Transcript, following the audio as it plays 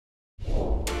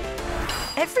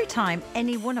Every time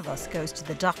any one of us goes to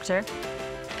the doctor,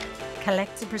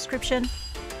 collects a prescription,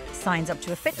 signs up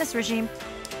to a fitness regime,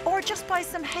 or just buys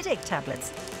some headache tablets,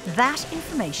 that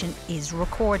information is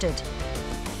recorded.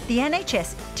 The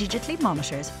NHS digitally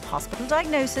monitors hospital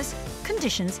diagnosis,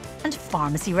 conditions, and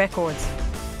pharmacy records.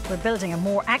 We're building a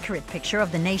more accurate picture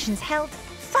of the nation's health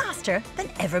faster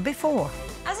than ever before.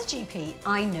 As a GP,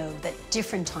 I know that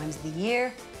different times of the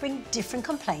year bring different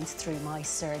complaints through my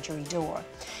surgery door.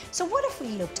 So what if we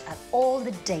looked at all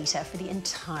the data for the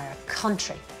entire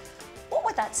country? What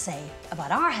would that say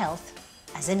about our health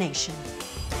as a nation?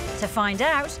 To find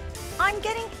out, I'm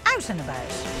getting out and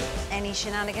about. Any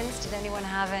shenanigans? Did anyone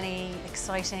have any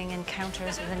exciting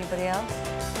encounters with anybody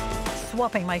else?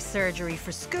 Swapping my surgery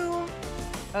for school.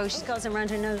 Oh, she's got some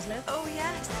around her nose, Liv. Oh,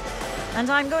 yes. And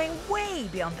I'm going way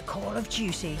beyond the call of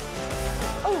duty.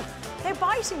 Oh, they're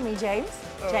biting me, James.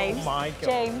 James. Oh, my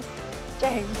God.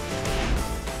 James.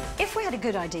 If we had a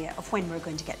good idea of when we're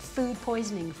going to get food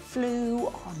poisoning, flu,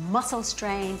 or muscle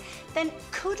strain, then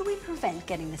could we prevent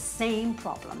getting the same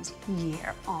problems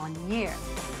year on year?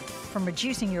 From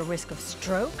reducing your risk of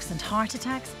strokes and heart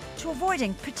attacks to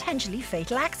avoiding potentially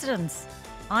fatal accidents.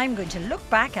 I'm going to look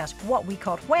back at what we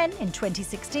caught when in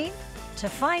 2016 to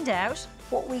find out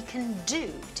what we can do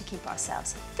to keep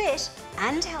ourselves fit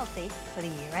and healthy for the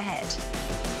year ahead.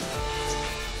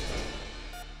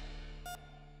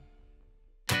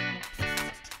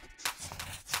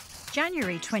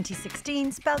 January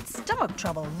 2016 spelled stomach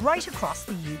trouble right across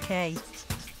the UK.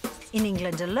 In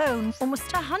England alone,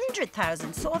 almost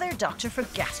 100,000 saw their doctor for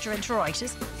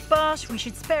gastroenteritis, but we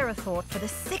should spare a thought for the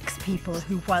 6 people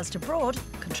who, whilst abroad,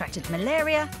 contracted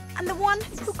malaria and the one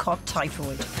who caught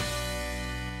typhoid.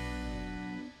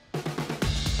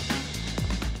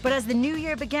 But as the new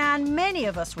year began, many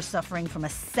of us were suffering from a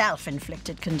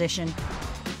self-inflicted condition.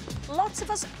 Lots of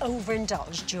us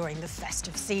overindulge during the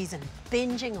festive season,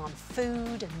 binging on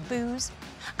food and booze.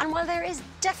 And while there is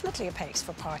definitely a place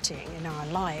for partying in our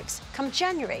lives, come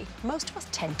January, most of us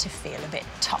tend to feel a bit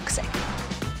toxic.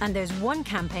 And there's one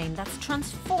campaign that's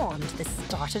transformed the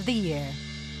start of the year.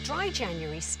 Dry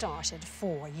January started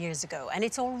 4 years ago, and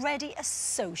it's already a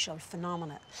social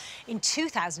phenomenon. In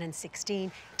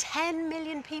 2016, 10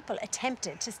 million people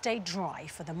attempted to stay dry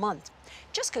for the month.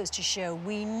 Just goes to show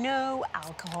we know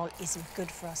alcohol isn't good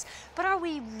for us, but are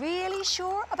we really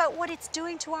sure about what it's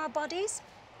doing to our bodies?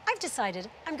 I've decided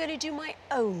I'm going to do my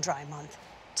own dry month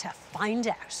to find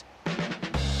out.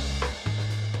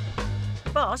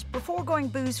 But before going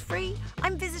booze-free,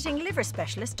 I'm visiting liver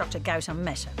specialist Dr. Gautam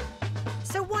Mehta.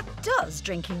 So what does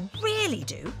drinking really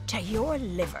do to your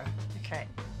liver? Okay,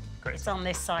 Great. it's on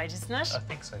this side, isn't it? I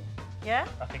think so. Yeah?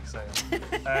 I think so.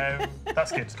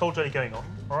 That's good. Cold jelly going on.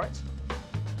 All right.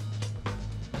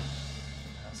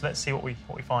 So let's see what we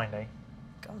find, eh?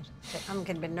 God, I'm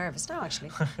getting a bit nervous now,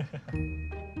 actually.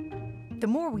 The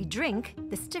more we drink,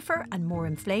 the stiffer and more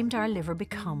inflamed our liver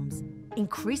becomes,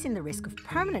 increasing the risk of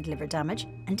permanent liver damage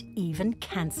and even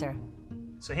cancer.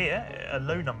 So here, a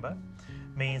low number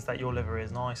means that your liver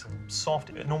is nice and soft.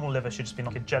 A normal liver should just be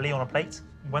like a jelly on a plate.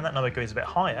 When that number goes a bit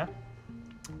higher,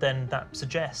 then that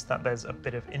suggests that there's a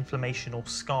bit of inflammation or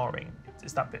scarring.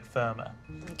 It's that bit firmer.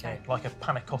 Okay. Like a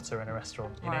panna cotta in a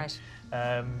restaurant, you know?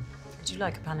 Right. Would you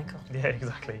like a panna cotta? Yeah,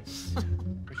 exactly.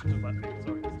 We should talk about food,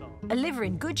 sorry, to start. A liver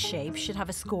in good shape should have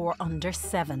a score under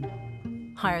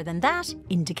 7. Higher than that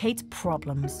indicates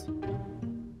problems.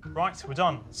 Right, we're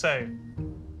done. So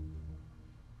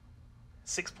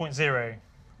 6.0,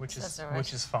 which is That's all right.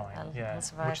 which is fine. Yeah,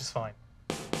 that's right. which is fine.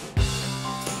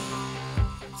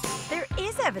 There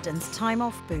is evidence time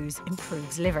off booze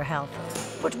improves liver health.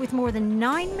 But with more than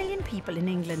 9 million people in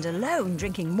England alone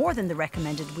drinking more than the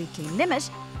recommended weekly limit,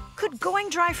 could going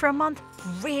dry for a month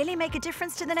really make a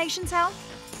difference to the nation's health?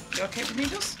 You okay with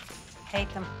needles?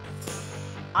 Hate them.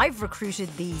 I've recruited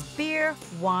these beer,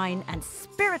 wine and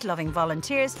spirit-loving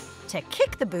volunteers to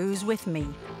kick the booze with me.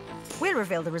 We'll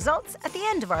reveal the results at the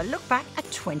end of our look back at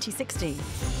 2016.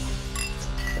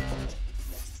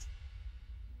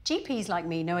 GPs like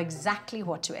me know exactly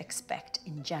what to expect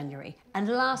in January, and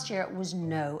last year was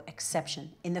no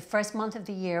exception. In the first month of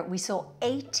the year, we saw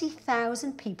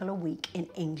 80,000 people a week in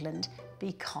England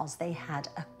because they had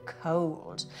a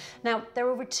cold. Now, there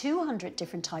are over 200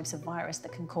 different types of virus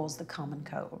that can cause the common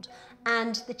cold,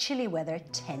 and the chilly weather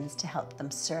tends to help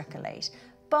them circulate.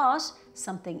 But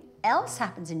something else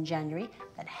happens in January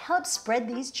that helps spread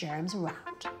these germs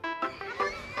around.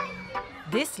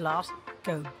 This lot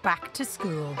go back to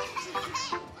school.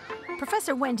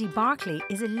 Professor Wendy Barclay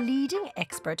is a leading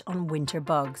expert on winter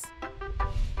bugs.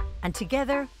 And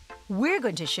together, we're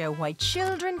going to show why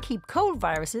children keep cold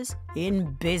viruses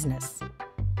in business.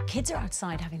 kids are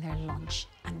outside having their lunch,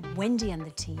 and Wendy and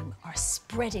the team are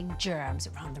spreading germs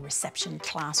around the reception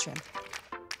classroom.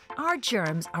 Our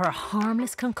germs are a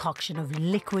harmless concoction of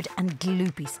liquid and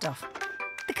gloopy stuff,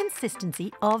 the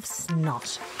consistency of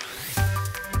snot.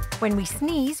 When we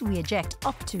sneeze, we eject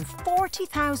up to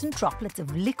 40,000 droplets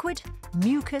of liquid,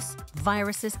 mucus,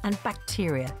 viruses and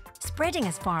bacteria, spreading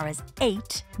as far as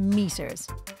 8 metres.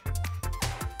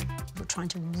 We're trying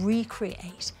to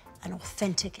recreate an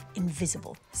authentic,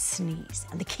 invisible sneeze.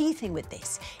 And the key thing with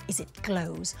this is it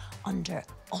glows under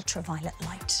ultraviolet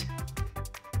light.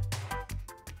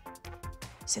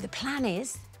 So the plan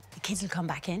is the kids will come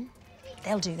back in,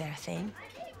 they'll do their thing,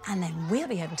 and then we'll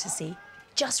be able to see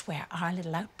just where our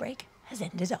little outbreak has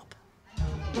ended up.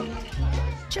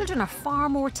 Children are far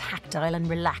more tactile and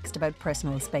relaxed about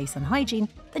personal space and hygiene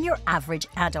than your average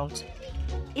adult.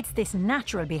 It's this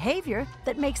natural behaviour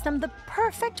that makes them the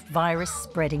perfect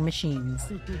virus-spreading machines.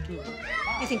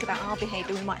 You think about our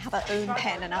behaviour, we might have our own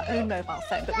pen and our own mobile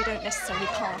phone, but we don't necessarily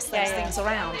pass those things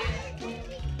around.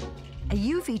 A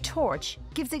UV torch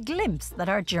gives a glimpse that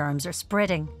our germs are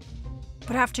spreading.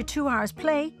 But after 2 hours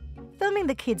play, filming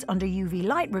the kids under UV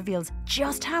light reveals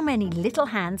just how many little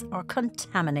hands are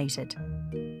contaminated.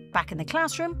 Back in the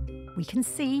classroom, we can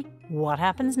see what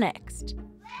happens next.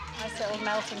 Nice little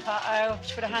melting pot. Oh,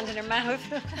 she put her hand in her mouth.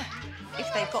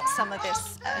 If they've got some of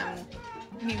this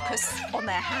mucus on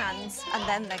their hands and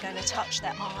then they're going to touch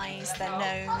their eyes, their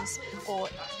nose, or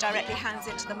directly hands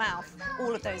into the mouth,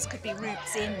 all of those could be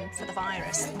routes in for the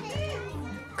virus.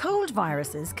 Cold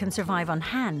viruses can survive on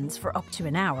hands for up to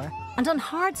an hour and on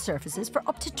hard surfaces for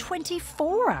up to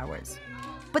 24 hours.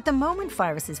 But the moment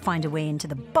viruses find a way into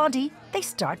the body, they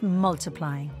start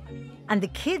multiplying. And the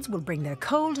kids will bring their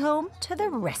cold home to the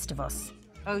rest of us.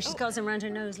 Oh, she's got some around her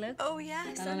nose, look. Oh,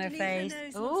 yes, on her underneath face. the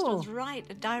nose, Oh. nostrils, right,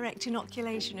 a direct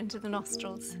inoculation into the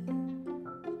nostrils.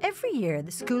 Every year,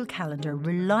 the school calendar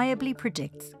reliably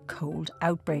predicts cold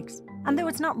outbreaks. And though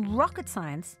it's not rocket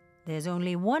science, there's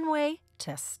only one way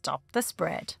to stop the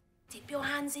spread. Dip your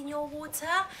hands in your water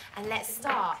and let's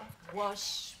start.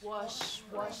 Wash, wash,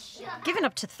 wash. Given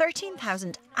up to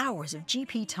 13,000 hours of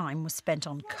GP time was spent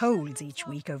on colds each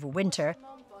week over winter,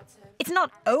 it's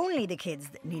not only the kids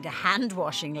that need a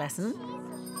hand-washing lesson.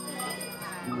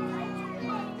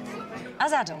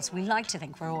 As adults, we like to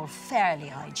think we're all fairly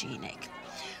hygienic.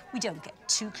 We don't get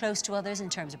too close to others in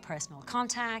terms of personal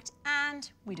contact, and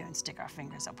we don't stick our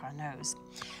fingers up our nose.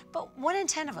 But 1 in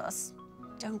 10 of us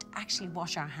don't actually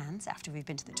wash our hands after we've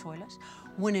been to the toilet.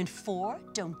 1 in 4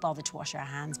 don't bother to wash our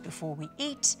hands before we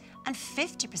eat. And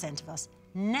 50% of us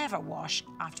never wash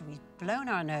after we've blown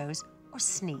our nose or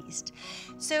sneezed.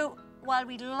 So while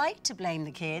we'd like to blame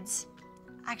the kids,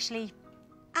 actually,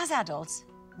 as adults,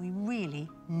 we really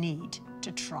need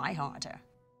to try harder.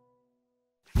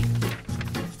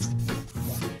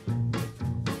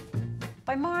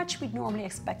 By March, we'd normally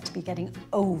expect to be getting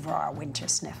over our winter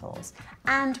sniffles,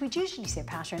 and we'd usually see a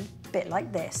pattern a bit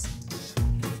like this.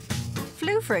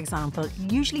 Flu, for example,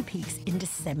 usually peaks in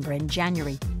December and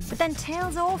January, but then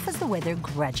tails off as the weather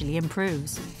gradually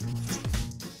improves.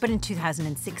 But in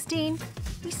 2016,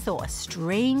 we saw a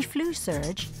strange flu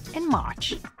surge in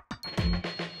March.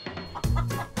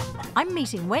 I'm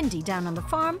meeting Wendy down on the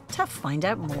farm to find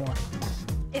out more.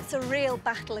 It's a real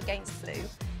battle against flu.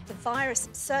 The virus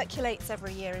circulates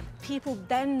every year, and people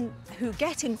then who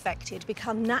get infected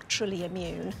become naturally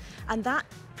immune, and that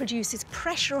produces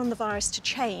pressure on the virus to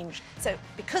change. So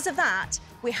because of that,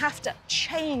 we have to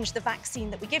change the vaccine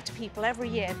that we give to people every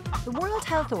year. The World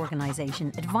Health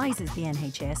Organization advises the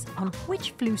NHS on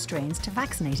which flu strains to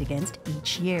vaccinate against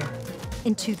each year.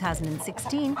 In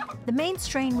 2016, the main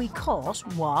strain we caught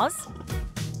was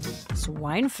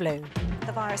swine flu.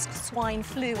 The virus swine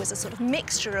flu was a sort of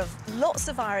mixture of lots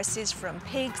of viruses from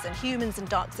pigs and humans and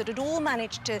ducks that had all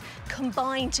managed to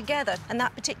combine together, and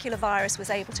that particular virus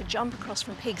was able to jump across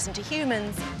from pigs into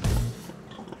humans.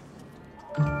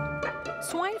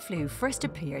 Swine flu first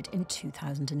appeared in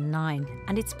 2009,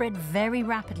 and it spread very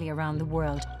rapidly around the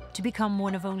world to become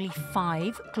one of only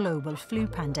 5 global flu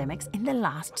pandemics in the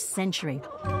last century.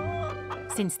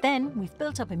 Since then, we've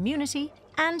built up immunity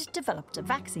and developed a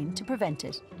vaccine to prevent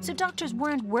it. So doctors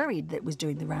weren't worried that it was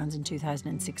doing the rounds in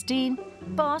 2016,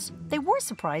 but they were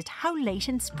surprised how late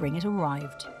in spring it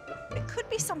arrived. It could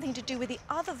be something to do with the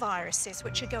other viruses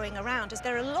which are going around, as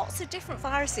there are lots of different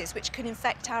viruses which can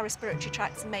infect our respiratory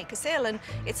tracts and make us ill, and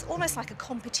it's almost like a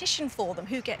competition for them,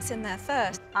 who gets in there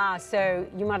first. Ah, so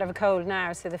you might have a cold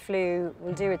now, so the flu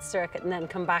will do its circuit and then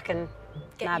come back and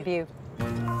nab you.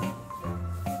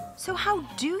 So how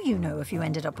do you know if you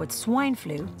ended up with swine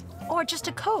flu or just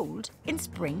a cold in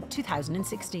spring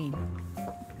 2016?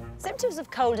 Symptoms of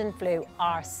cold and flu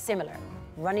are similar.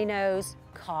 Runny nose,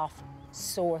 cough,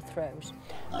 sore throat.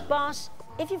 But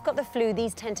if you've got the flu,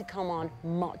 these tend to come on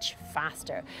much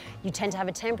faster. You tend to have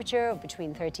a temperature of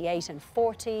between 38 and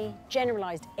 40,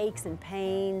 generalised aches and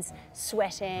pains,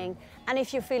 sweating, and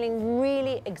if you're feeling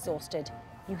really exhausted,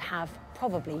 you have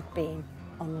probably been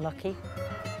unlucky.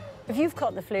 If you've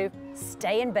caught the flu,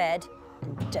 stay in bed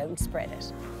and don't spread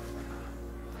it.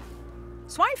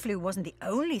 Swine flu wasn't the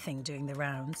only thing doing the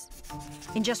rounds.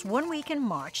 In just 1 week in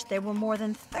March, there were more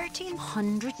than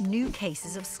 1,300 new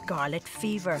cases of scarlet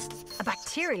fever, a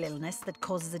bacterial illness that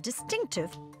causes a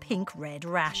distinctive pink-red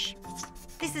rash.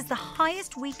 This is the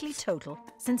highest weekly total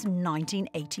since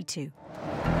 1982.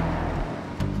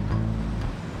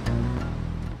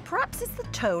 Perhaps it's the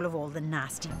toll of all the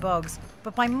nasty bugs,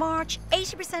 but by March,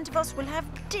 80% of us will have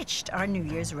ditched our New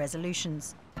Year's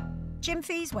resolutions. Gym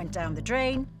fees went down the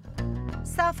drain,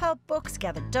 self-help books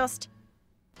gathered dust,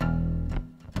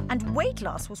 and weight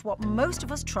loss was what most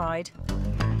of us tried,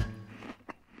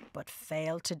 but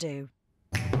failed to do.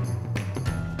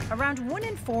 Around 1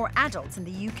 in 4 adults in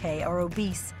the UK are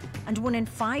obese, and 1 in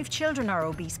 5 children are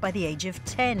obese by the age of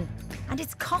 10. And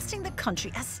it's costing the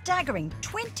country a staggering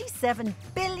 £27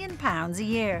 billion a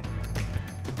year.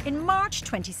 In March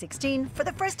 2016, for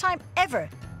the first time ever,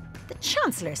 the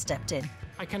Chancellor stepped in.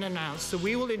 I can announce that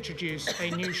we will introduce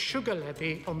a new sugar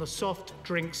levy on the soft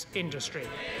drinks industry.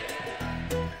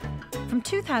 From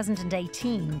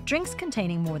 2018, drinks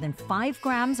containing more than 5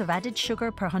 grams of added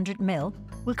sugar per 100 ml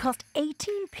will cost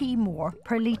 18p more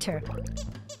per litre.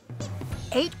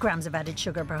 8 grams of added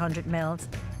sugar per 100 ml,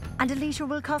 and a litre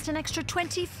will cost an extra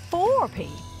 24p.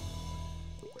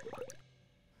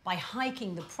 By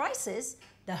hiking the prices,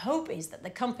 the hope is that the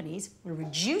companies will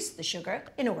reduce the sugar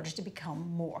in order to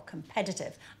become more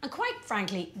competitive. And quite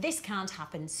frankly, this can't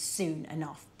happen soon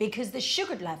enough because the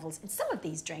sugar levels in some of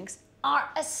these drinks are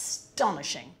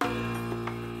astonishing.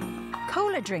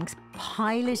 Cola drinks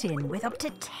pile it in with up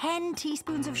to 10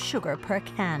 teaspoons of sugar per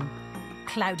can.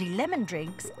 Cloudy lemon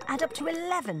drinks add up to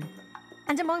 11.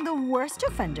 And among the worst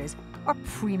offenders are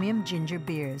premium ginger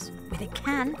beers, with a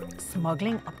can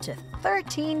smuggling up to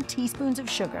 13 teaspoons of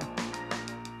sugar.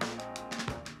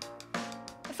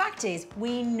 The fact is,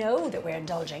 we know that we're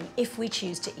indulging if we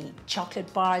choose to eat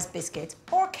chocolate bars, biscuits,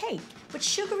 or cake, but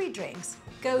sugary drinks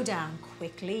go down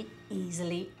quickly,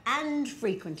 easily, and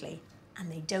frequently,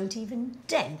 and they don't even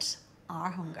dent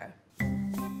our hunger.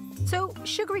 So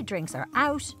sugary drinks are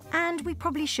out, and we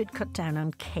probably should cut down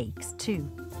on cakes too.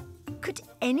 Could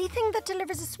anything that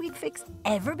delivers a sweet fix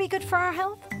ever be good for our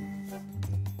health?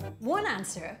 One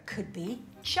answer could be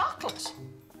chocolate.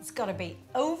 It's got to be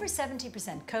over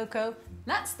 70% cocoa.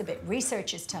 That's the bit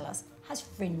researchers tell us has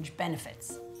fringe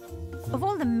benefits. Of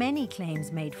all the many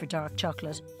claims made for dark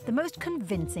chocolate, the most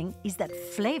convincing is that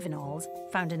flavonols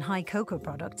found in high cocoa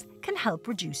products can help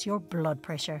reduce your blood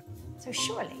pressure. So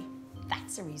surely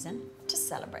that's a reason to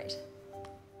celebrate.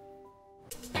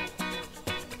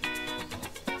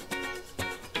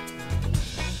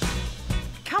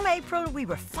 Come April, we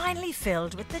were finally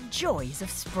filled with the joys of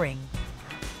spring.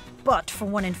 But for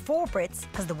 1 in 4 Brits,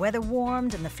 as the weather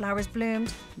warmed and the flowers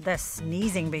bloomed, the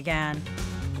sneezing began.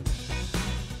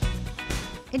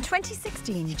 In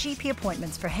 2016, GP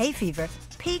appointments for hay fever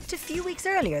peaked a few weeks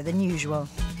earlier than usual.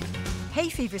 Hay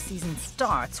fever season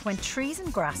starts when trees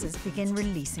and grasses begin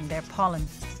releasing their pollen.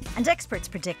 And experts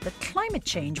predict that climate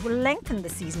change will lengthen the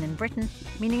season in Britain,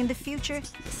 meaning in the future,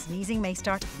 the sneezing may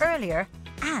start earlier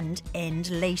and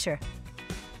end later.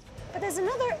 But there's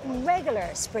another regular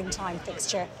springtime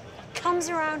fixture that comes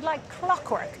around like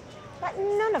clockwork that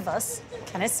none of us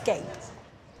can escape.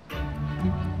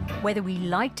 Whether we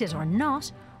liked it or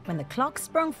not, when the clock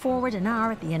sprung forward an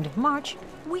hour at the end of March,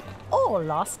 we all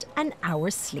lost an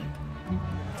hour's sleep.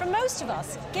 For most of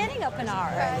us, getting up an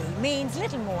hour early means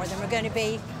little more than we're going to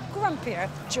be grumpier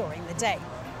during the day.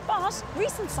 But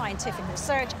recent scientific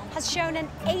research has shown an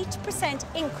 8%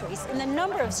 increase in the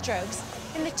number of strokes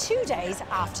in the 2 days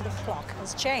after the clock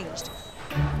has changed.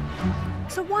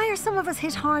 So why are some of us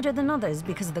hit harder than others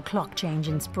because of the clock change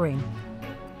in spring?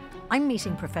 I'm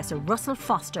meeting Professor Russell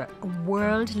Foster, a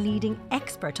world-leading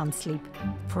expert on sleep,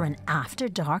 for an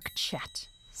after-dark chat.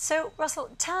 So, Russell,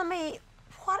 tell me,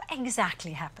 what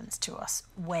exactly happens to us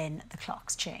when the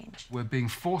clocks change? We're being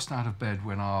forced out of bed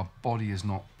when our body is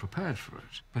not prepared for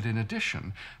it. But in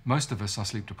addition, most of us are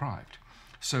sleep deprived.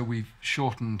 So we've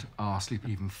shortened our sleep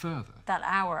even further. That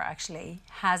hour actually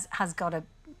has got a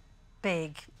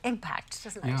big impact,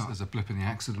 doesn't it? Yeah, there's a blip in the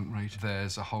accident rate.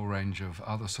 There's a whole range of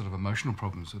other sort of emotional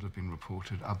problems that have been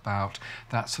reported about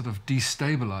that sort of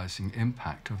destabilising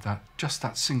impact of just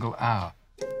that single hour.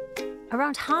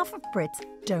 Around half of Brits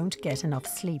don't get enough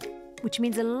sleep, which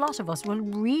means a lot of us will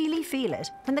really feel it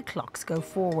when the clocks go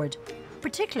forward,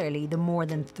 particularly the more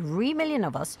than 3 million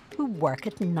of us who work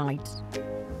at night.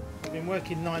 I've been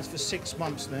working nights for 6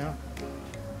 months now.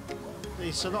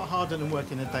 It's a lot harder than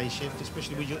working a day shift,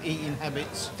 especially with your eating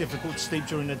habits, difficult to sleep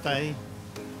during the day,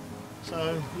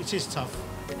 so it is tough.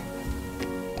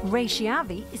 Ray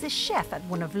Shiavi is a chef at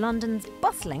one of London's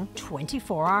bustling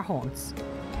 24-hour haunts.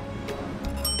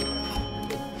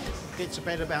 Get to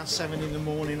bed about 7 in the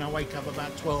morning, I wake up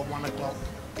about 12, 1 o'clock.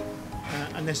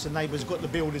 Unless the neighbours got the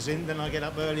builders in, then I get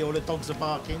up early, or the dogs are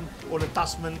barking, or the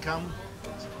dustmen come.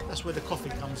 That's where the coffee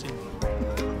comes in.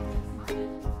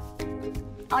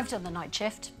 I've done the night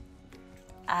shift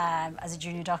as a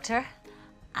junior doctor,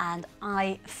 and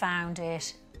I found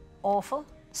it awful.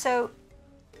 So,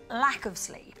 lack of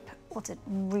sleep, what's it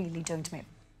really doing to me?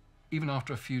 Even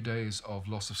after a few days of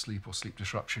loss of sleep or sleep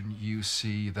disruption, you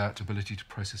see that ability to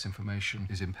process information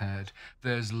is impaired.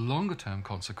 There's longer-term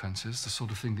consequences, the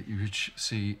sort of thing that you would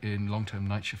see in long-term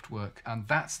night shift work, and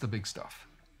that's the big stuff.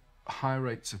 Higher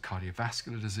rates of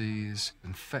cardiovascular disease,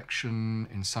 infection,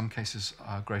 in some cases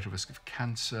a greater risk of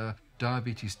cancer.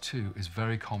 Diabetes too is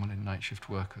very common in night shift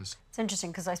workers. It's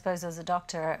interesting because I suppose as a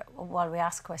doctor, while we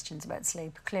ask questions about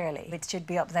sleep, clearly it should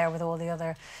be up there with all the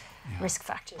other risk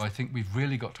factors. I think we've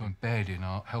really got to embed in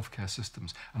our healthcare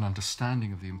systems an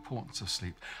understanding of the importance of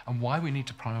sleep and why we need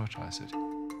to prioritise it.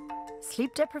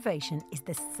 Sleep deprivation is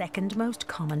the second most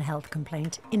common health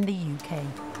complaint in the UK.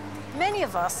 Many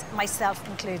of us, myself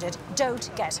included,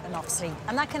 don't get enough sleep,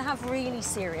 and that can have really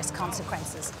serious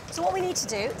consequences. So what we need to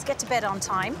do is get to bed on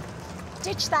time,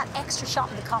 ditch that extra shot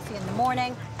in the coffee in the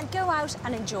morning, and go out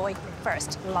and enjoy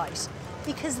first light.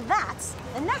 Because that's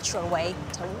the natural way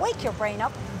to wake your brain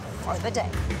up for the day.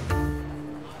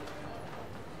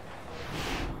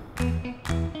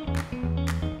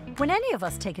 When any of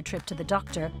us take a trip to the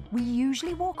doctor, we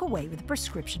usually walk away with a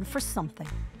prescription for something.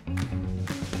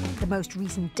 The most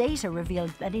recent data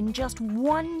revealed that in just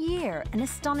 1 year, an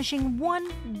astonishing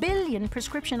 1 billion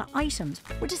prescription items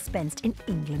were dispensed in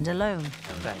England alone.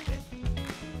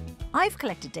 I've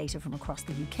collected data from across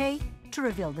the UK to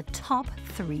reveal the top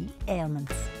 3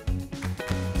 ailments.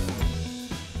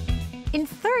 In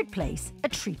third place, a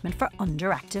treatment for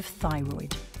underactive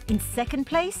thyroid. In second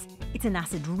place, it's an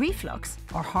acid reflux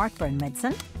or heartburn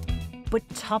medicine. But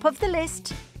top of the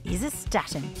list is a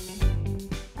statin,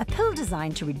 a pill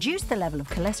designed to reduce the level of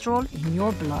cholesterol in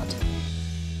your blood.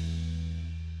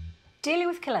 Dealing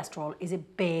with cholesterol is a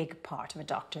big part of a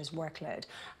doctor's workload,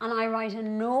 and I write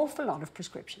an awful lot of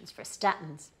prescriptions for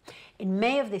statins. In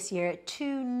May of this year,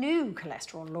 2 new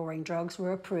cholesterol-lowering drugs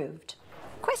were approved.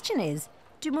 Question is,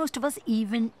 do most of us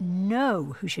even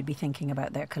know who should be thinking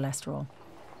about their cholesterol?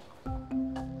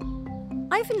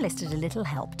 I've enlisted a little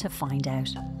help to find out.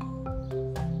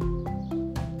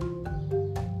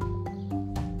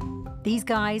 These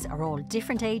guys are all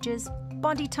different ages,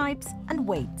 body types and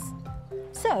weights.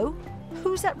 So,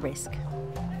 who's at risk?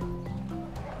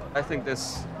 I think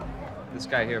this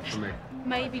guy here for me.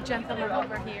 Maybe gentleman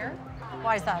over here.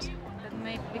 Why is that?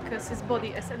 Maybe because his body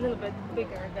is a little bit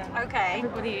bigger than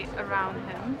everybody around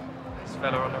him. This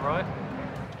fella on the right.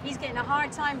 He's getting a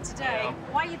hard time today. Yeah.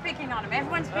 Why are you picking on him?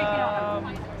 Everyone's picking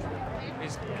on him.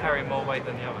 He's carrying more weight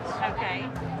than the others. Okay.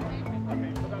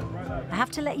 I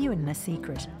have to let you in a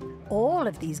secret. All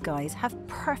of these guys have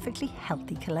perfectly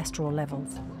healthy cholesterol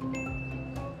levels.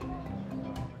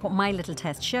 What my little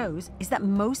test shows is that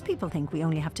most people think we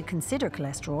only have to consider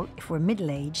cholesterol if we're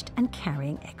middle-aged and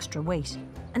carrying extra weight.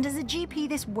 And as a GP,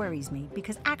 this worries me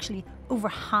because actually over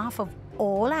half of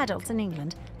all adults in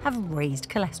England have raised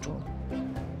cholesterol.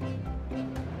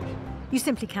 You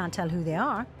simply can't tell who they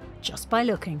are just by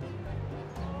looking.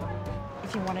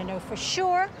 If you want to know for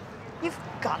sure, you've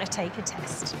got to take a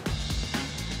test.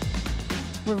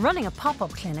 We're running a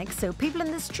pop-up clinic so people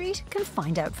in the street can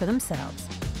find out for themselves.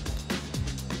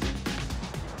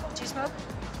 Do you smoke?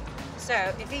 So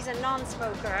if he's a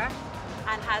non-smoker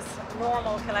and has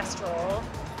normal cholesterol,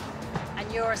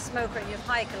 and you're a smoker and you have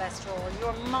high cholesterol,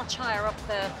 you're much higher up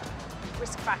the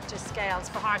risk factor scales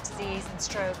for heart disease and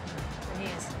stroke than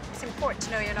he is. It's important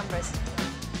to know your numbers.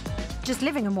 Just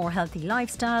living a more healthy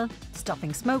lifestyle,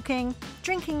 stopping smoking,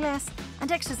 drinking less,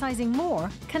 and exercising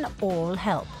more can all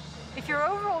help. If your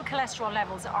overall cholesterol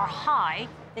levels are high,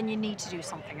 then you need to do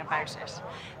something about it.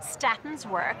 Statins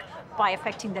work by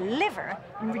affecting the liver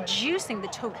and reducing the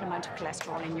total amount of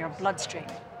cholesterol in your bloodstream.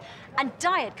 And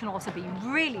diet can also be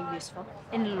really useful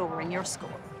in lowering your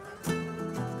score.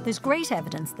 There's great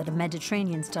evidence that a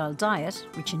Mediterranean-style diet,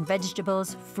 rich in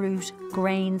vegetables, fruit,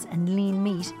 grains, and lean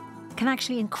meat, can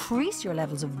actually increase your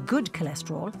levels of good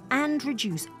cholesterol and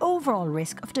reduce overall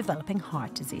risk of developing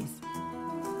heart disease.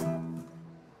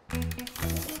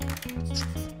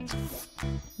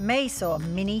 May saw a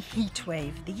mini heat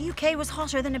wave. The UK was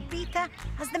hotter than Ibiza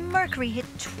as the mercury hit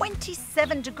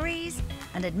 27 degrees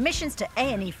and admissions to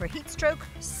A&E for heat stroke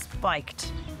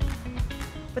spiked.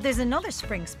 But there's another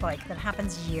spring spike that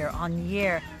happens year on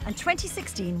year, and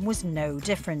 2016 was no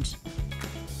different.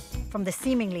 From the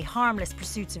seemingly harmless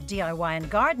pursuits of DIY and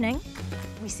gardening,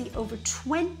 We see over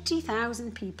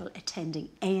 20,000 people attending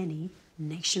A&E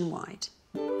nationwide.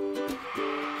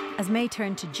 as May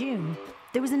turned to June,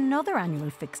 there was another annual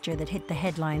fixture that hit the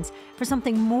headlines for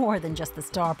something more than just the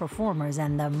star performers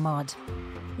and the mud.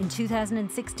 In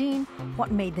 2016,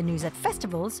 what made the news at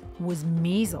festivals was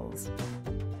measles.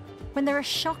 When there are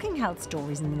shocking health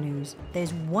stories in the news,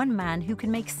 there's one man who can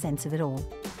make sense of it all.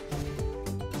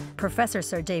 Professor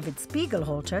Sir David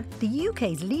Spiegelhalter, the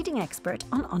UK's leading expert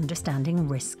on understanding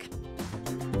risk.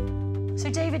 So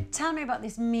David, tell me about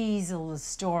this measles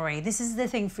story. This is the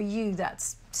thing for you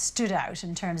that's stood out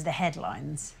in terms of the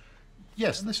headlines.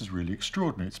 Yes, and this is really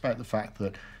extraordinary. It's about the fact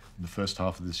that in the first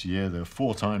half of this year, there were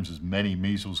 4 times as many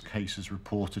measles cases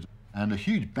reported, and a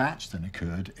huge batch then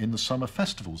occurred in the summer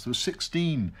festivals. There were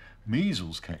 16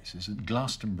 measles cases in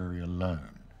Glastonbury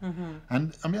alone.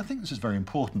 And I mean, I think this is very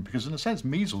important because in a sense,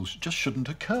 measles just shouldn't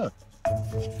occur.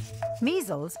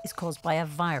 Measles is caused by a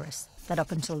virus that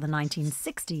up until the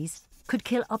 1960s could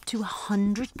kill up to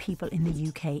 100 people in the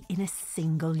UK in a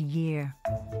single year.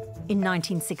 In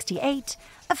 1968,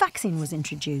 a vaccine was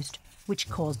introduced, which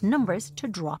caused numbers to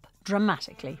drop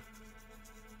dramatically.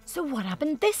 So what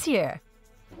happened this year?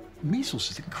 Measles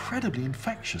is incredibly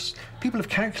infectious. People have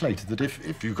calculated that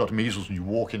if you've got measles and you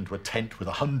walk into a tent with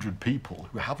 100 people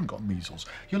who haven't got measles,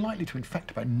 you're likely to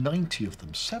infect about 90 of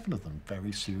them, 7 of them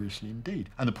very seriously indeed.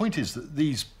 And the point is that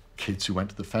these kids who went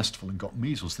to the festival and got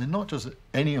measles, they're not just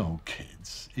any old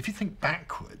kids. If you think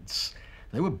backwards,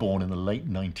 they were born in the late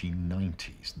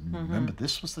 1990s. And remember,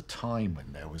 this was the time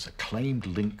when there was a claimed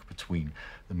link between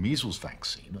the measles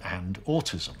vaccine and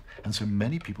autism. And so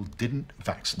many people didn't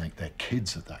vaccinate their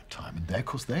kids at that time. And of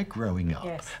course, they're growing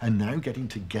up and now getting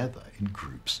together in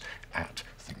groups at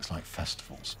things like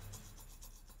festivals.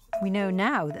 We know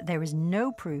now that there is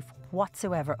no proof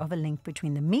whatsoever of a link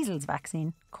between the measles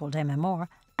vaccine, called MMR,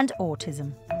 and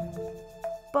autism.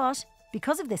 But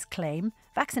because of this claim,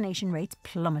 vaccination rates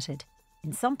plummeted,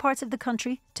 in some parts of the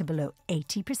country to below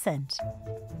 80%.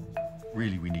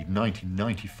 Really, we need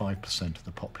 95% of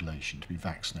the population to be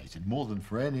vaccinated, more than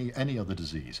for any other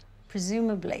disease.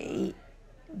 Presumably,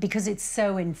 because it's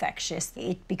so infectious,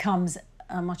 it becomes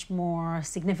a much more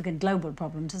significant global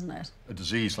problem, doesn't it? A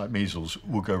disease like measles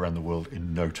will go around the world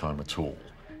in no time at all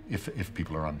if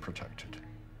people are unprotected.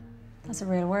 That's a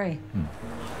real worry.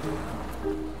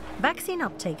 Vaccine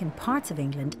uptake in parts of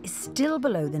England is still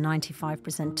below the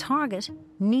 95% target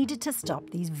needed to stop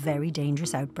these very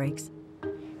dangerous outbreaks.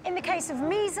 In the case of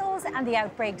measles and the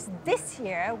outbreaks this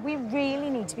year, we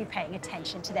really need to be paying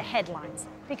attention to the headlines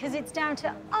because it's down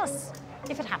to us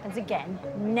if it happens again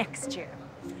next year.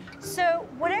 So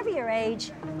whatever your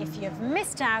age, if you've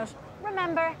missed out,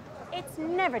 remember, it's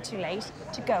never too late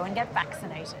to go and get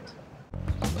vaccinated.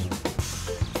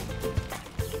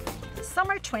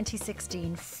 Summer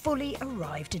 2016 fully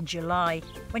arrived in July,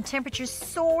 when temperatures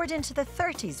soared into the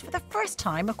 30s for the first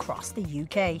time across the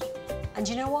UK. And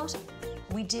you know what?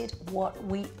 We did what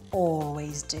we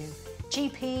always do.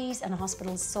 GPs and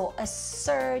hospitals saw a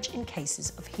surge in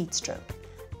cases of heat stroke.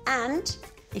 And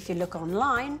if you look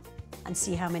online and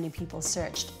see how many people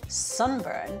searched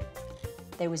sunburn,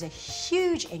 there was a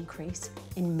huge increase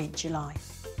in mid-July.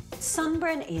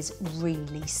 Sunburn is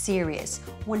really serious.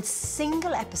 One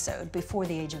single episode before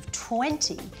the age of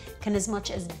 20 can as much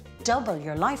as double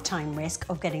your lifetime risk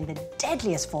of getting the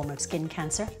deadliest form of skin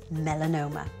cancer,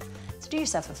 melanoma. So do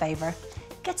yourself a favour,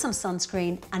 get some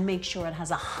sunscreen and make sure it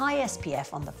has a high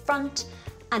SPF on the front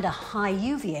and a high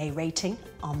UVA rating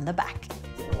on the back.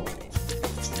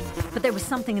 But there was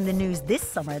something in the news this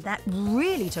summer that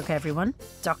really took everyone,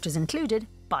 doctors included,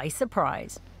 by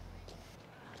surprise.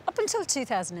 Up until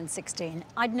 2016,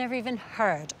 I'd never even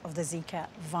heard of the Zika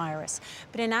virus,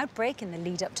 but an outbreak in the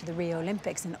lead up to the Rio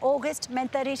Olympics in August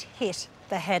meant that it hit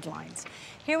the headlines.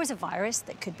 Here was a virus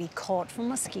that could be caught from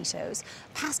mosquitoes,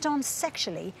 passed on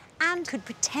sexually, and could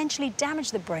potentially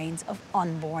damage the brains of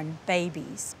unborn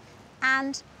babies.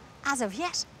 And as of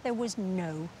yet, there was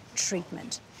no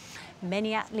treatment.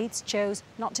 Many athletes chose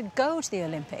not to go to the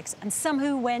Olympics, and some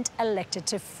who went elected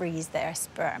to freeze their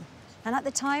sperm. And at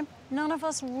the time, none of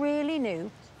us really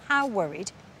knew how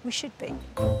worried we should be.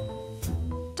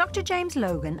 Dr. Dr. James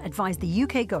Logan advised the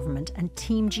UK government and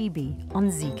Team GB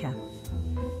on Zika.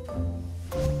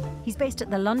 He's based at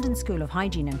the London School of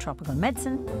Hygiene and Tropical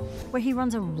Medicine, where he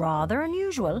runs a rather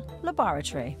unusual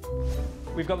laboratory.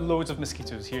 We've got loads of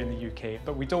mosquitoes here in the UK,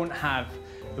 but we don't have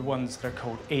the ones that are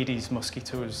called Aedes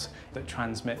mosquitoes that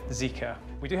transmit Zika.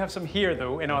 We do have some here,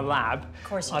 though, in our lab,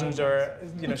 under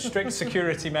strict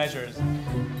security measures.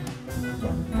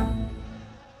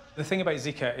 The thing about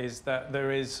Zika is that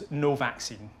there is no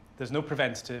vaccine. There's no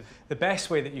preventative. The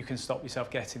best way that you can stop yourself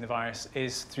getting the virus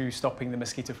is through stopping the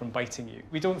mosquito from biting you.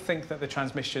 We don't think that the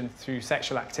transmission through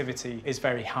sexual activity is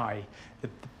very high. The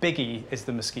biggie is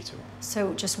the mosquito.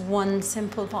 So just one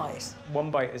simple bite?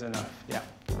 One bite is enough, yeah.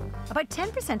 About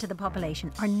 10% of the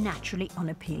population are naturally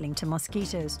unappealing to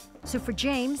mosquitoes. So for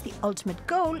James, the ultimate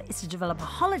goal is to develop a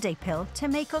holiday pill to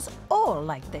make us all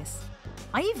like this.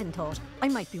 I even thought I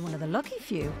might be one of the lucky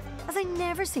few, as I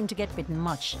never seem to get bitten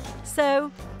much. So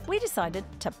we decided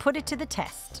to put it to the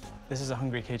test. This is a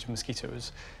hungry cage of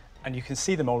mosquitoes, and you can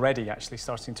see them already actually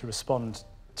starting to respond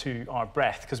to our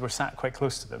breath because we're sat quite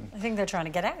close to them. I think they're trying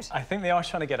to get out. I think they are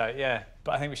trying to get out, yeah.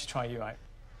 But I think we should try you out.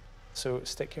 So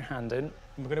stick your hand in, and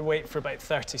we're going to wait for about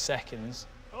 30 seconds.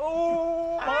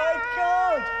 Oh my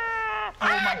God!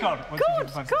 Oh my God!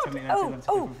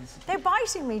 They're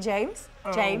biting me, James.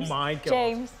 James. Oh my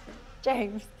God.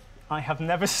 James. I have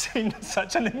never seen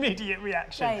such an immediate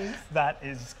reaction. James. That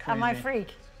is crazy. Am I a freak?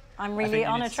 I'm really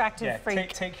unattractive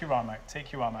freak. Take your arm out.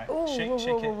 Take your arm out. Ooh, shake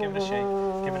it. Give it a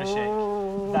shake. Give it a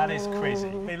shake. That is crazy.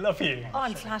 They love you. Oh,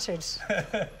 I'm flattered.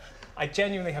 I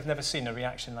genuinely have never seen a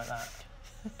reaction like that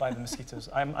by the mosquitoes.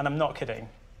 And I'm not kidding.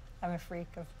 I'm a freak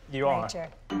of nature.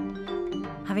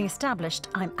 Having established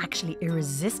I'm actually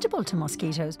irresistible to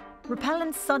mosquitoes,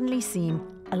 repellents suddenly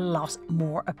seem a lot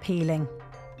more appealing.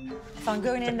 If I'm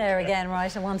going in there again,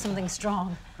 right, I want something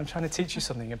strong. I'm trying to teach you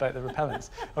something about the repellents.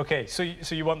 OK, so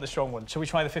you want the strong one. Shall we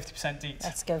try the 50% DEET?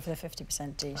 Let's go for the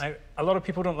 50% DEET. A lot of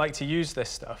people don't like to use this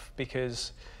stuff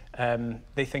because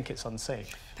they think it's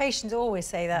unsafe. Patients always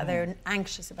say that. They're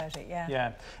anxious about it, yeah.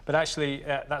 Yeah, but actually,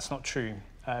 that's not true.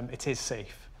 It is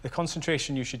safe. The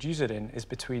concentration you should use it in is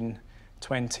between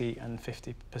 20 and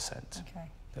 50%. OK.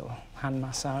 Little hand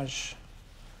massage.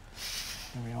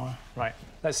 There we are. Right,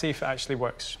 let's see if it actually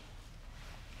works.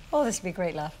 Oh, this would be a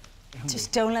great laugh.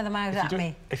 Just don't let them out at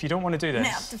me. If you don't want to do this,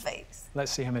 Nail the face.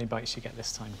 Let's see how many bites you get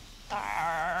this time.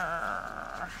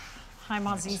 Hi,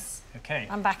 Mozzies. OK.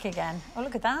 I'm back again. Oh,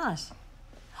 look at that.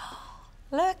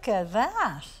 Look at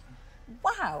that.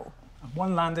 Wow.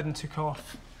 One landed and took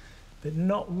off, but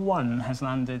not one has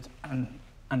landed and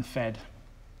fed.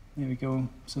 There we go.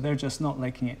 So they're just not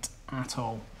liking it at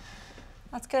all.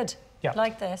 That's good. Yeah.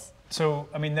 Like this. So,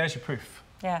 I mean, there's your proof.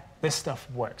 Yeah. This stuff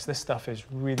works. This stuff is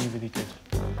really, really good.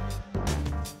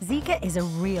 Zika is a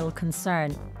real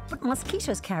concern, but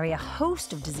mosquitoes carry a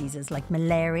host of diseases like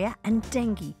malaria and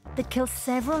dengue that kill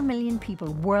several million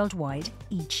people worldwide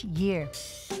each year.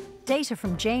 Data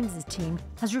from James's team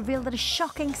has revealed that a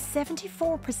shocking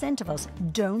 74% of us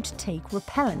don't take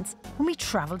repellents when we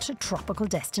travel to tropical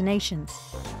destinations.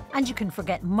 And you can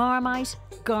forget Marmite,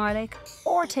 garlic,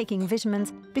 or taking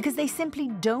vitamins because they simply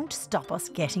don't stop us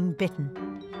getting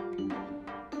bitten.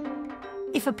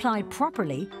 If applied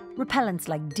properly, repellents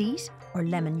like DEET or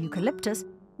lemon eucalyptus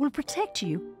will protect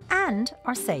you and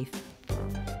are safe.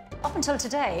 Up until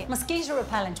today, mosquito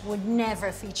repellent would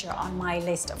never feature on my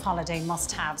list of holiday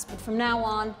must-haves, but from now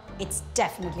on, it's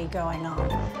definitely going on.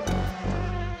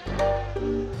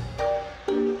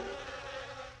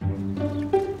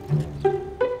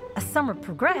 As summer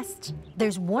progressed,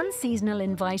 there's one seasonal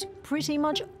invite pretty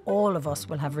much all of us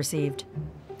will have received.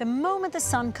 The moment the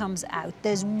sun comes out,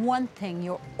 there's one thing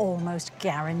you're almost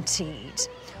guaranteed.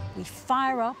 We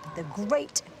fire up the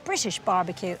Great British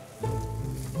Barbecue.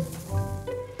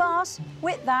 But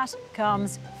with that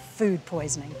comes food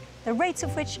poisoning, the rates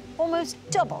of which almost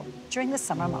double during the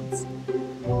summer months.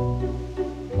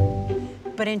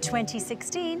 But in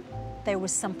 2016, there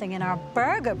was something in our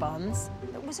burger buns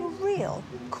that was a real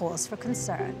cause for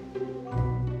concern.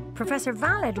 Professor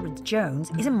Val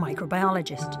Edwards-Jones is a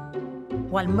microbiologist.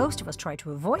 While most of us try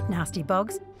to avoid nasty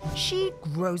bugs, she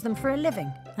grows them for a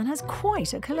living and has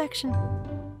quite a collection.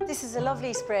 This is a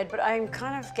lovely spread, but I'm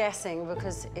kind of guessing,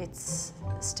 because it's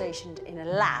stationed in a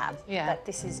lab, that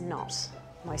this is not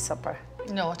my supper.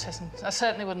 No, it isn't. I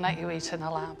certainly wouldn't let you eat in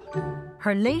a lab.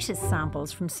 Her latest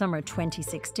samples from summer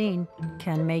 2016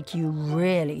 can make you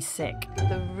really sick.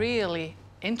 The really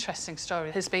interesting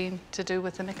story has been to do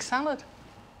with the mixed salad.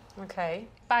 OK.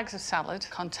 Bags of salad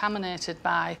contaminated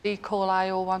by E.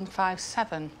 coli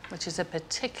 0157, which is a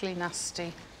particularly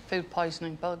nasty food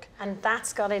poisoning bug. And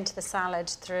that's got into the salad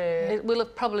through... It will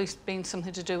have probably been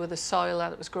something to do with the soil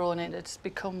that it was grown in. It's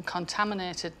become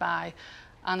contaminated by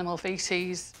animal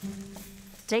feces.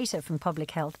 Data from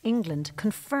Public Health England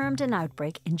confirmed an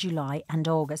outbreak in July and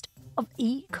August of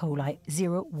E. coli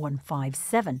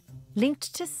 0157,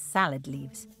 linked to salad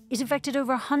leaves. It affected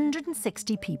over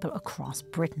 160 people across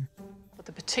Britain. But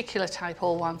the particular type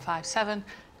 0157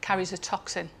 carries a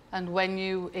toxin, and when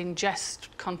you ingest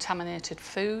contaminated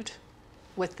food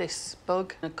with this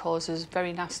bug, it causes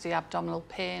very nasty abdominal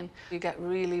pain. You get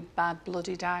really bad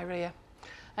bloody diarrhoea.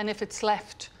 And if it's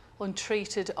left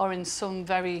untreated, or in some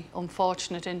very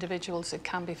unfortunate individuals, it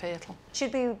can be fatal.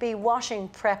 Should we be washing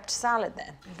prepped salad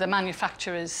then? The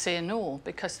manufacturers say no,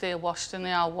 because they're washed and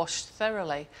they are washed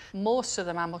thoroughly. Most of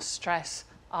them, I must stress,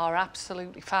 are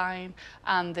absolutely fine,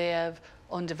 and they have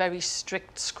under very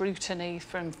strict scrutiny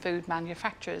from food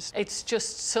manufacturers. It's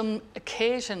just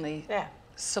occasionally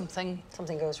something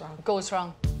goes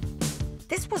wrong.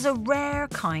 This was a rare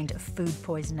kind of food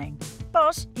poisoning.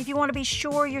 But if you want to be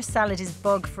sure your salad is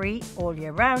bug-free all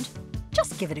year round,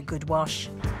 just give it a good wash.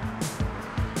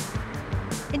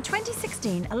 In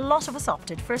 2016, a lot of us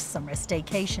opted for a summer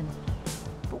staycation.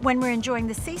 But when we're enjoying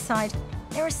the seaside,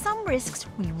 there are some risks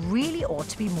we really ought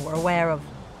to be more aware of.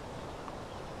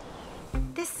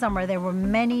 This summer, there were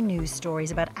many news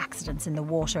stories about accidents in the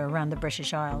water around the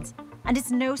British Isles. And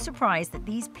it's no surprise that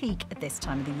these peak at this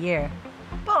time of the year.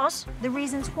 But the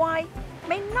reasons why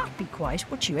may not be quite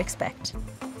what you expect.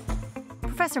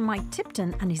 Professor Mike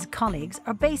Tipton and his colleagues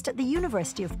are based at the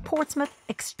University of Portsmouth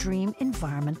Extreme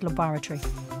Environment Laboratory.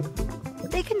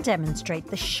 They can demonstrate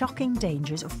the shocking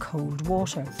dangers of cold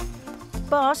water.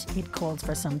 But it calls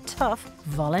for some tough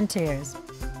volunteers.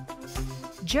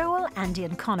 Joel, Andy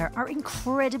and Connor are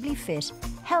incredibly fit,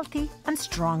 healthy and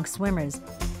strong swimmers.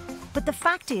 But the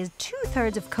fact is,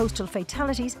 2/3 of coastal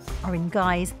fatalities are in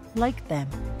guys like them.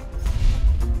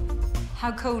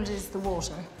 How cold is the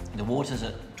water? The water's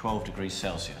at 12 degrees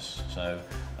Celsius, so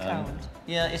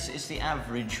yeah, it's the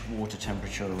average water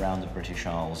temperature around the British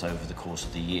Isles over the course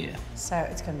of the year. So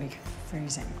it's going to be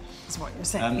freezing, is what you're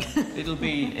saying. It'll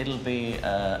be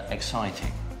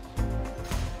exciting.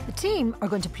 The team are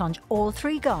going to plunge all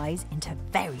 3 guys into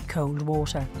very cold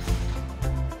water.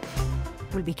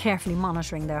 We'll be carefully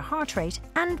monitoring their heart rate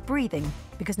and breathing,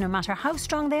 because no matter how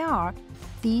strong they are,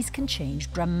 these can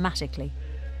change dramatically.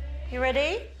 You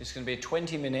ready? It's going to be a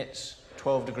 20 minutes,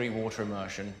 12-degree water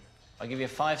immersion. I'll give you a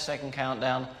 5-second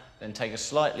countdown, then take a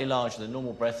slightly larger than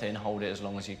normal breath in, hold it as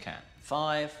long as you can.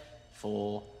 5,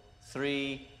 4,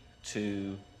 3,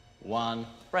 2, 1.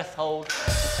 Breath hold.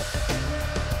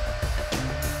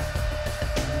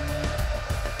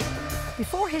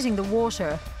 Before hitting the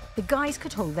water, the guys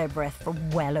could hold their breath for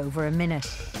well over a minute.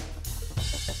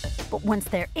 But once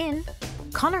they're in,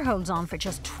 Connor holds on for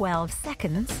just 12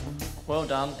 seconds. Well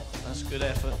done, that's good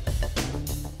effort.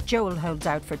 Joel holds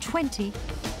out for 20.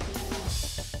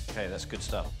 Okay, that's good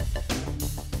stuff.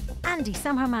 Andy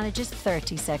somehow manages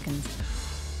 30 seconds.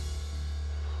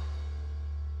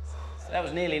 That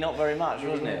was nearly not very much,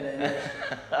 wasn't it?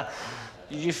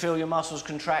 Did you feel your muscles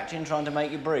contracting, trying to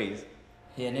make you breathe?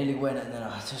 Yeah, nearly went, and then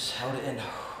I just held it in.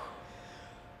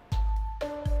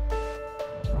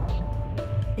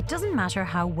 It doesn't matter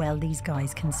how well these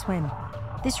guys can swim.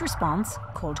 This response,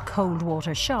 called cold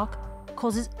water shock,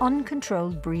 causes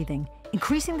uncontrolled breathing,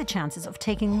 increasing the chances of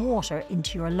taking water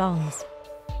into your lungs.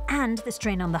 And the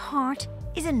strain on the heart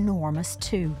is enormous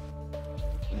too.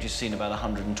 We've just seen about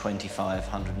 125,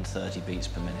 130 beats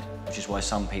per minute, which is why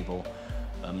some people,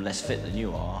 less fit than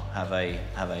you are, have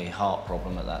a heart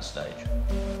problem at that stage.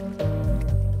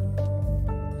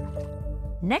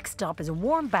 Next up is a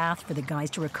warm bath for the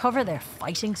guys to recover their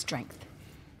fighting strength.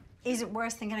 Is it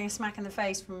worse than getting a smack in the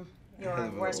face from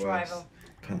your worst rival?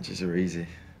 Punches are easy.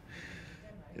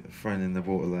 Throwing in the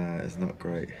water like that is not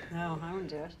great. No, I wouldn't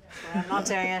do it. Well, I'm not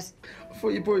doing it. I thought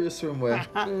you brought your swimwear.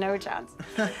 No chance.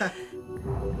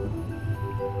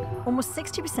 Almost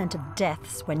 60% of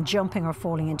deaths when jumping or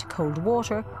falling into cold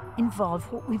water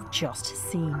involve what we've just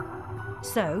seen.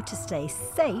 So, to stay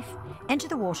safe, enter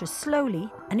the water slowly,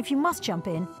 and if you must jump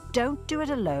in, don't do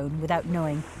it alone without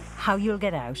knowing how you'll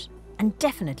get out, and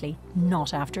definitely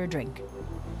not after a drink.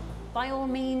 By all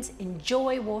means,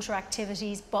 enjoy water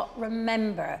activities, but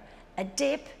remember, a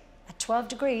dip at 12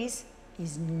 degrees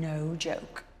is no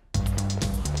joke.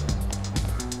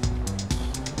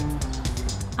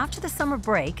 After the summer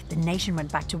break, the nation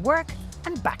went back to work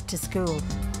and back to school.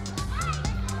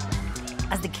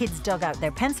 As the kids dug out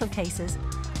their pencil cases,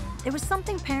 there was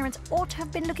something parents ought to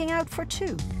have been looking out for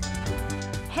too.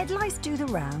 Head lice do the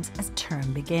rounds as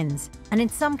term begins, and in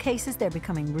some cases they're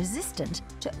becoming resistant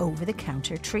to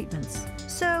over-the-counter treatments.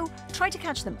 So try to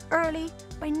catch them early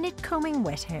by nit-combing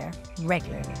wet hair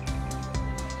regularly.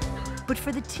 But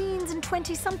for the teens and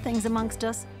 20-somethings amongst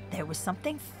us, there was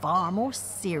something far more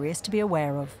serious to be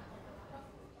aware of.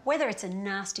 Whether it's a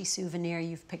nasty souvenir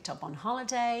you've picked up on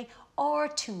holiday or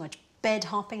too much bed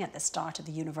hopping at the start of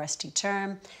the university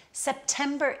term,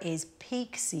 September is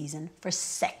peak season for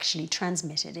sexually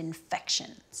transmitted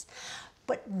infections.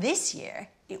 But this year,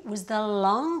 it was the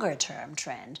longer term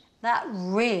trend that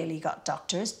really got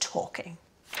doctors talking.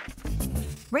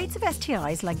 Rates of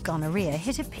STIs like gonorrhea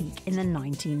hit a peak in the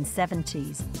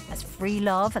 1970s, as free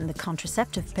love and the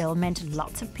contraceptive pill meant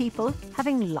lots of people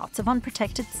having lots of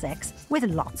unprotected sex with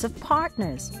lots of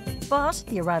partners. But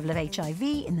the arrival of HIV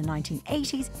in the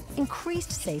 1980s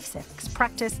increased safe sex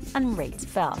practice and rates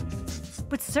fell.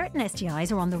 But certain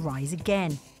STIs are on the rise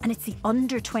again, and it's the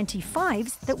under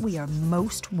 25s that we are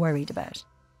most worried about.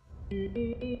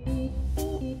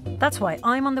 That's why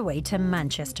I'm on the way to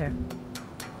Manchester.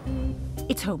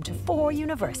 It's home to 4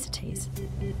 universities.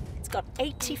 It's got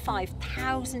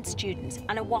 85,000 students,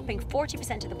 and a whopping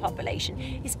 40% of the population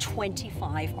is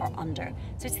 25 or under.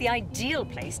 So it's the ideal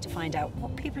place to find out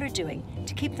what people are doing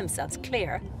to keep themselves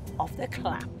clear of the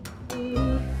clap.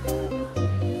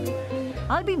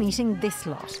 I'll be meeting this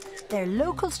lot. They're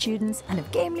local students and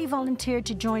have gamely volunteered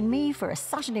to join me for a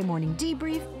Saturday morning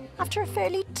debrief after a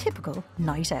fairly typical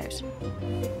night out.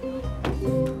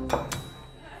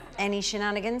 Any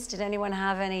shenanigans? Did anyone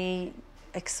have any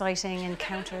exciting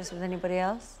encounters with anybody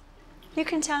else? You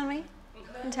can tell me. You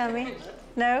can tell me.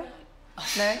 No?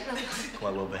 No?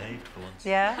 Quite well behaved for once.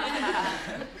 Yeah?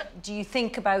 Do you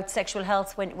think about sexual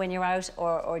health when you're out,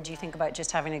 or do you think about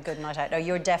just having a good night out? No,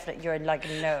 you're like,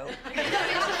 no.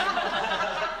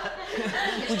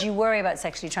 Would you worry about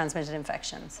sexually transmitted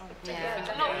infections? Yeah.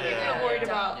 I'm not worried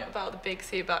about the big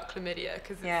C, about chlamydia,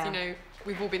 because you know,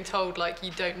 we've all been told like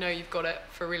you don't know you've got it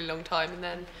for a really long time, and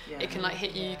then it can like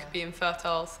hit you. You could be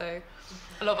infertile, so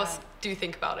a lot of us do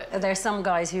think about it. There are some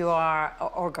guys who are,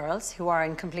 or girls, who are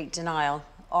in complete denial,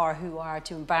 or who are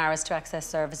too embarrassed to access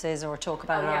services or talk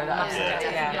about it.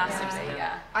 Massively.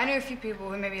 I know a few people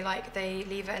who maybe like they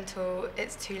leave it until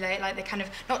it's too late, like they kind of,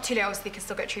 not too late obviously, they can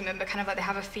still get treatment, but kind of like they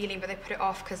have a feeling but they put it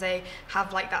off because they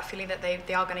have like that feeling that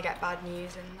they are going to get bad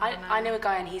news. And I know a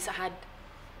guy and he's had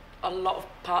a lot of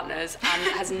partners and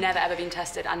has never ever been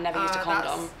tested and never used a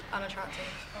condom. That's unattractive.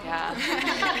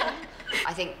 Yeah.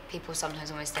 I think people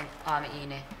sometimes always think, oh, I'm at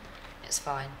uni, it's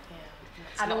fine.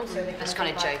 And also they just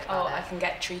kind of joke about I can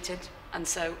get treated, and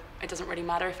so it doesn't really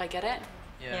matter if I get it.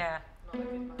 Yeah.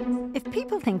 If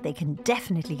people think they can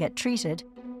definitely get treated,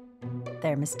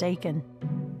 they're mistaken.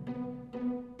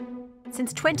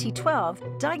 Since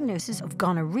 2012, diagnoses of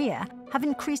gonorrhea have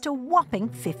increased a whopping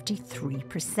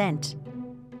 53%.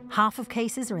 Half of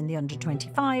cases are in the under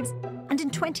 25s, and in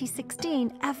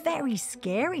 2016, a very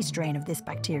scary strain of this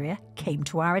bacteria came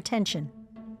to our attention.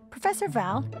 Professor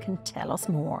Val can tell us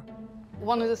more.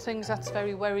 One of the things that's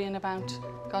very worrying about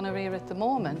gonorrhea at the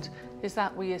moment is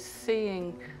that we are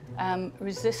seeing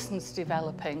resistance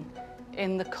developing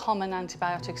in the common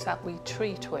antibiotics that we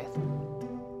treat with.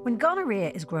 When gonorrhea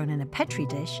is grown in a petri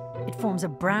dish, it forms a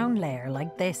brown layer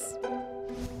like this.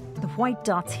 The white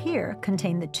dots here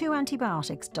contain the 2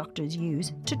 antibiotics doctors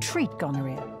use to treat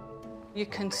gonorrhea. You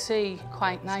can see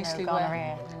quite nicely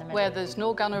where there's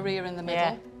no gonorrhea in the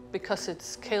middle. Because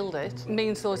it's killed it,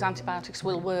 means those antibiotics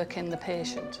will work in the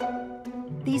patient.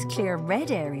 These clear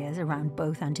red areas around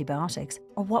both antibiotics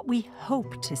are what we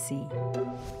hope to see.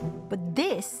 But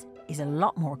this is a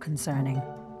lot more concerning.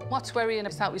 What's worrying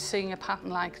is that we're seeing a pattern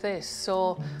like this.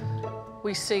 So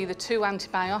we see the 2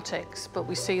 antibiotics, but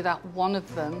we see that one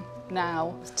of them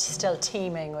now it's still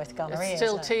teeming with gonorrhea. It's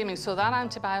still teeming, so that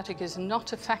antibiotic is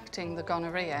not affecting the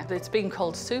gonorrhea. It's being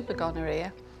called super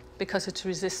gonorrhea because it's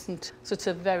resistant, so it's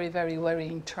a very, very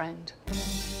worrying trend.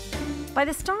 By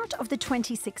the start of the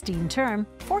 2016 term,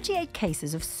 48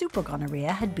 cases of super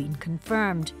gonorrhea had been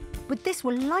confirmed, but this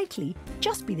will likely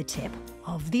just be the tip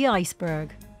of the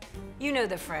iceberg. You know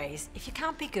the phrase, if you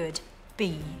can't be good,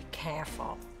 be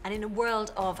careful. And in a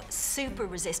world of super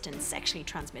resistant sexually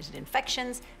transmitted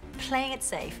infections, playing it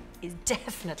safe is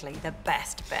definitely the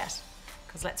best bet.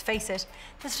 Because let's face it,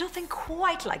 there's nothing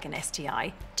quite like an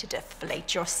STI to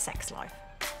deflate your sex life.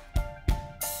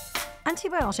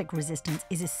 Antibiotic resistance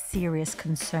is a serious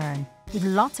concern, with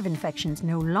lots of infections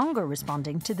no longer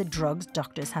responding to the drugs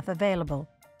doctors have available.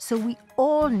 So we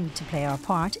all need to play our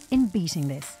part in beating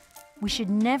this. We should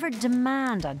never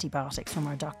demand antibiotics from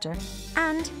our doctor,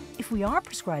 and if we are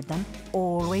prescribed them,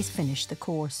 always finish the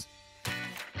course.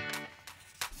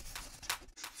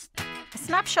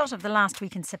 snapshot of the last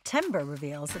week in September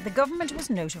reveals that the government was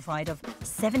notified of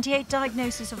 78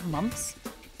 diagnoses of mumps,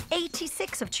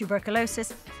 86 of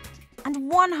tuberculosis, and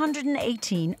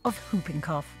 118 of whooping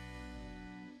cough.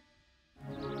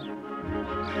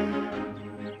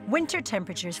 Winter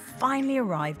temperatures finally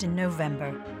arrived in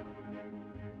November.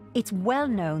 It's well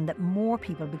known that more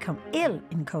people become ill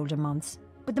in colder months,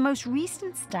 but the most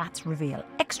recent stats reveal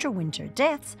extra winter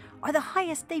deaths are the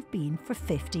highest they've been for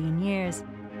 15 years.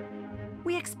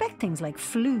 We expect things like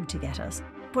flu to get us,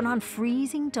 but on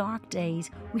freezing dark days,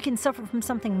 we can suffer from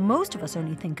something most of us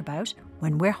only think about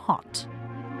when we're hot.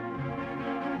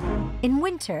 In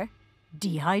winter,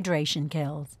 dehydration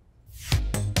kills.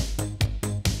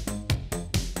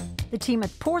 The team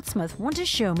at Portsmouth want to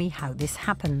show me how this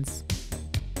happens.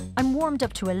 I'm warmed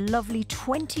up to a lovely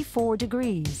 24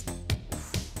 degrees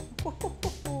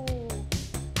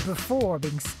before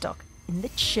being stuck in the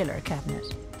chiller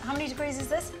cabinet. How many degrees is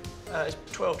this? It's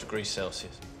 12 degrees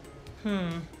Celsius.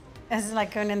 This is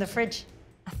like going in the fridge.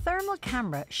 A thermal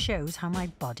camera shows how my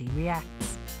body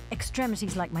reacts.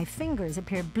 Extremities like my fingers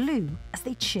appear blue as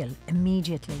they chill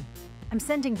immediately. I'm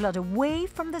sending blood away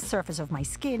from the surface of my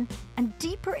skin and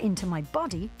deeper into my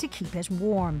body to keep it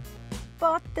warm.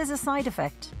 But there's a side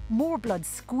effect. More blood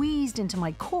squeezed into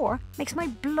my core makes my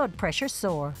blood pressure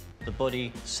soar. The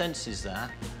body senses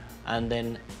that and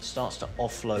then starts to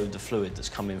offload the fluid that's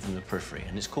coming from the periphery,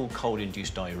 and it's called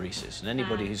cold-induced diuresis. And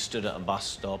anybody who's stood at a bus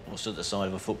stop or stood at the side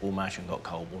of a football match and got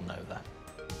cold will know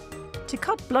that. To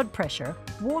cut blood pressure,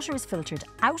 water is filtered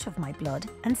out of my blood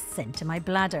and sent to my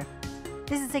bladder.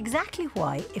 This is exactly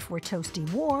why, if we're toasty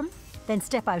warm, then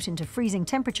step out into freezing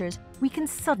temperatures, we can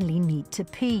suddenly need to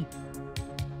pee.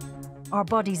 Our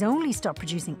bodies only stop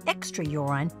producing extra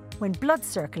urine when blood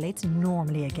circulates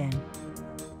normally again.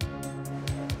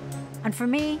 And for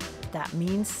me, that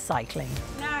means cycling.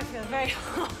 Now I feel very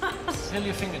hot. Feel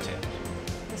your fingertips.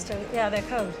 Yeah, they're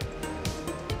cold.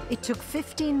 It took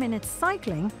 15 minutes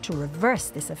cycling to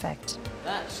reverse this effect.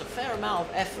 That's a fair amount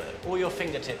of effort. All your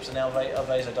fingertips are now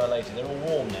vasodilated. They're all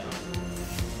warm now.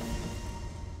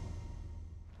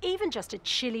 Even just a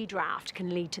chilly draft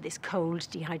can lead to this cold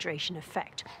dehydration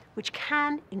effect, which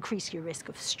can increase your risk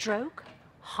of stroke,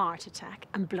 heart attack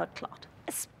and blood clot,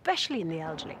 especially in the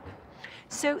elderly.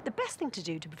 So the best thing to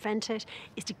do to prevent it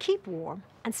is to keep warm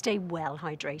and stay well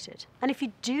hydrated. And if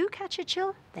you do catch a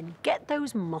chill, then get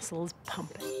those muscles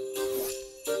pumping.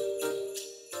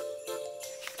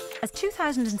 As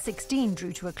 2016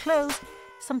 drew to a close,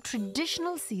 some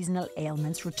traditional seasonal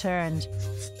ailments returned.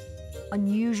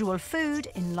 Unusual food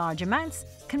in large amounts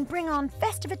can bring on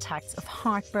festive attacks of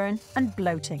heartburn and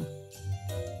bloating.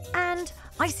 And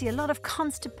I see a lot of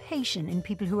constipation in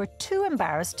people who are too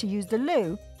embarrassed to use the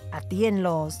loo at the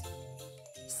in-laws.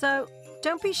 So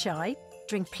don't be shy,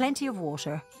 drink plenty of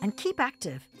water and keep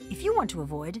active if you want to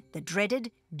avoid the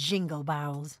dreaded jingle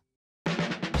bowels.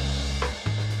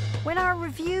 When our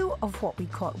review of what we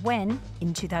caught when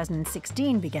in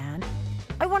 2016 began,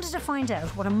 I wanted to find out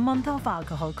what a month off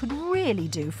alcohol could really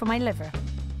do for my liver.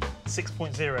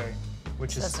 6.0,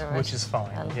 which is right. which is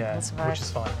fine. Yeah, which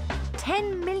is fine.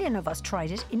 10 million of us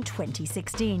tried it in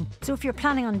 2016. So if you're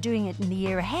planning on doing it in the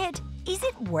year ahead, is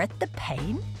it worth the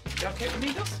pain? You okay with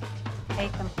needles?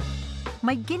 Hate them.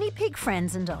 My guinea pig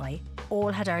friends and I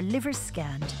all had our livers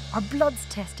scanned, our bloods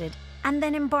tested, and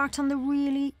then embarked on the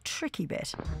really tricky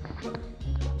bit.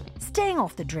 Staying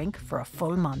off the drink for a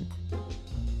full month.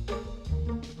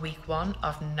 Week 1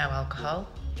 of no alcohol.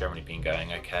 Generally been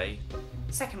going okay.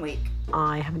 Second week.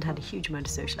 I haven't had a huge amount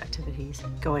of social activities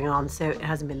going on, so it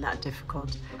hasn't been that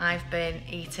difficult. I've been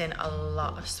eating a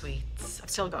lot of sweets. I've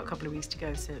still got a couple of weeks to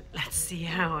go, so let's see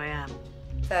how I am.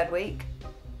 Third week.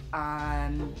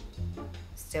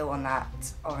 Still on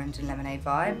that orange and lemonade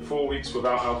vibe. 4 weeks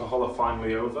without alcohol are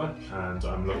finally over, and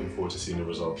I'm looking forward to seeing the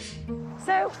results.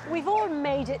 So we've all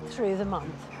made it through the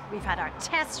month. We've had our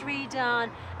tests redone,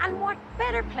 and what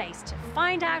better place to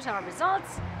find out our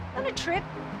results than a trip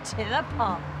to the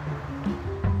pub.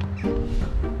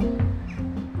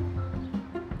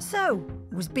 So,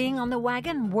 was being on the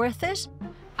wagon worth it?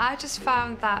 I just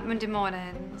found that Monday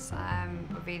mornings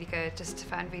were really good, just to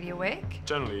find really awake.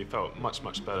 Generally, felt much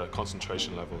better.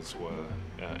 Concentration levels were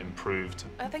improved.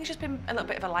 I think it's just been a little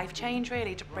bit of a life change,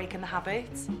 really, to breaking the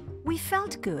habits. We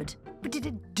felt good, but did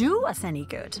it do us any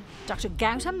good? Dr.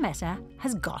 Gautam Mehta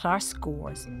has got our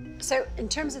scores. So, in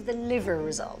terms of the liver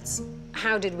results,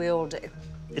 how did we all do?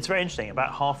 It's very interesting.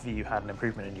 About half of you had an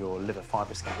improvement in your liver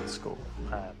fibre scan score,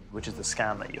 which is the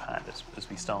scan that you had as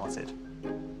we started.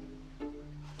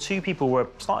 2 people were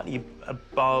slightly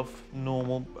above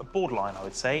normal, borderline, I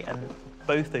would say, and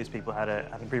both those people had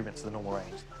an improvement to the normal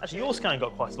range. Actually, your scan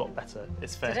got quite a lot better,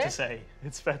 it's fair to say.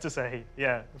 It's fair to say,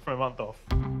 yeah, from a month off.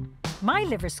 My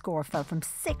liver score fell from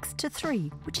 6 to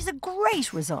 3, which is a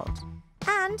great result.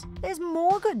 And there's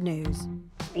more good news.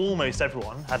 Almost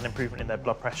everyone had an improvement in their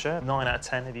blood pressure, 9 out of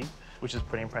 10 of you, which is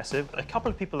pretty impressive. A couple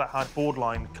of people that had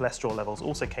borderline cholesterol levels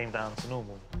also came down to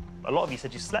normal. A lot of you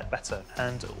said you slept better,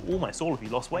 and almost all of you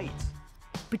lost weight.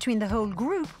 Between the whole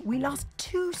group, we lost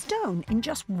 2 stone in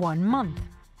just 1 month.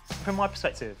 From my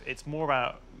perspective, it's more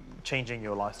about changing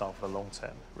your lifestyle for the long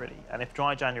term, really. And if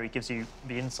Dry January gives you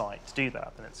the insight to do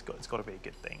that, then it's got to be a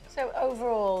good thing. So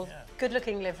overall,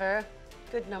 good-looking liver,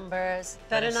 good numbers,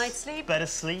 better night's sleep. Better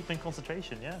sleep and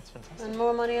concentration, yeah, it's fantastic. And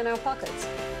more money in our pockets.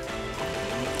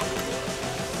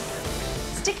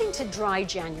 Sticking to Dry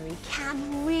January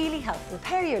can really help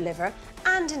repair your liver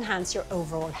and enhance your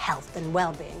overall health and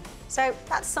well-being. So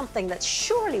that's something that's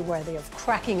surely worthy of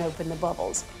cracking open the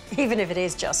bubbles, even if it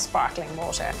is just sparkling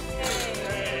water.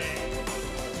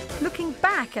 Looking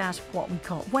back at what we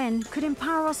caught when could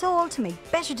empower us all to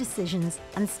make better decisions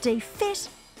and stay fit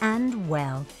and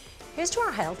well. Here's to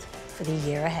our health for the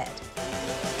year ahead.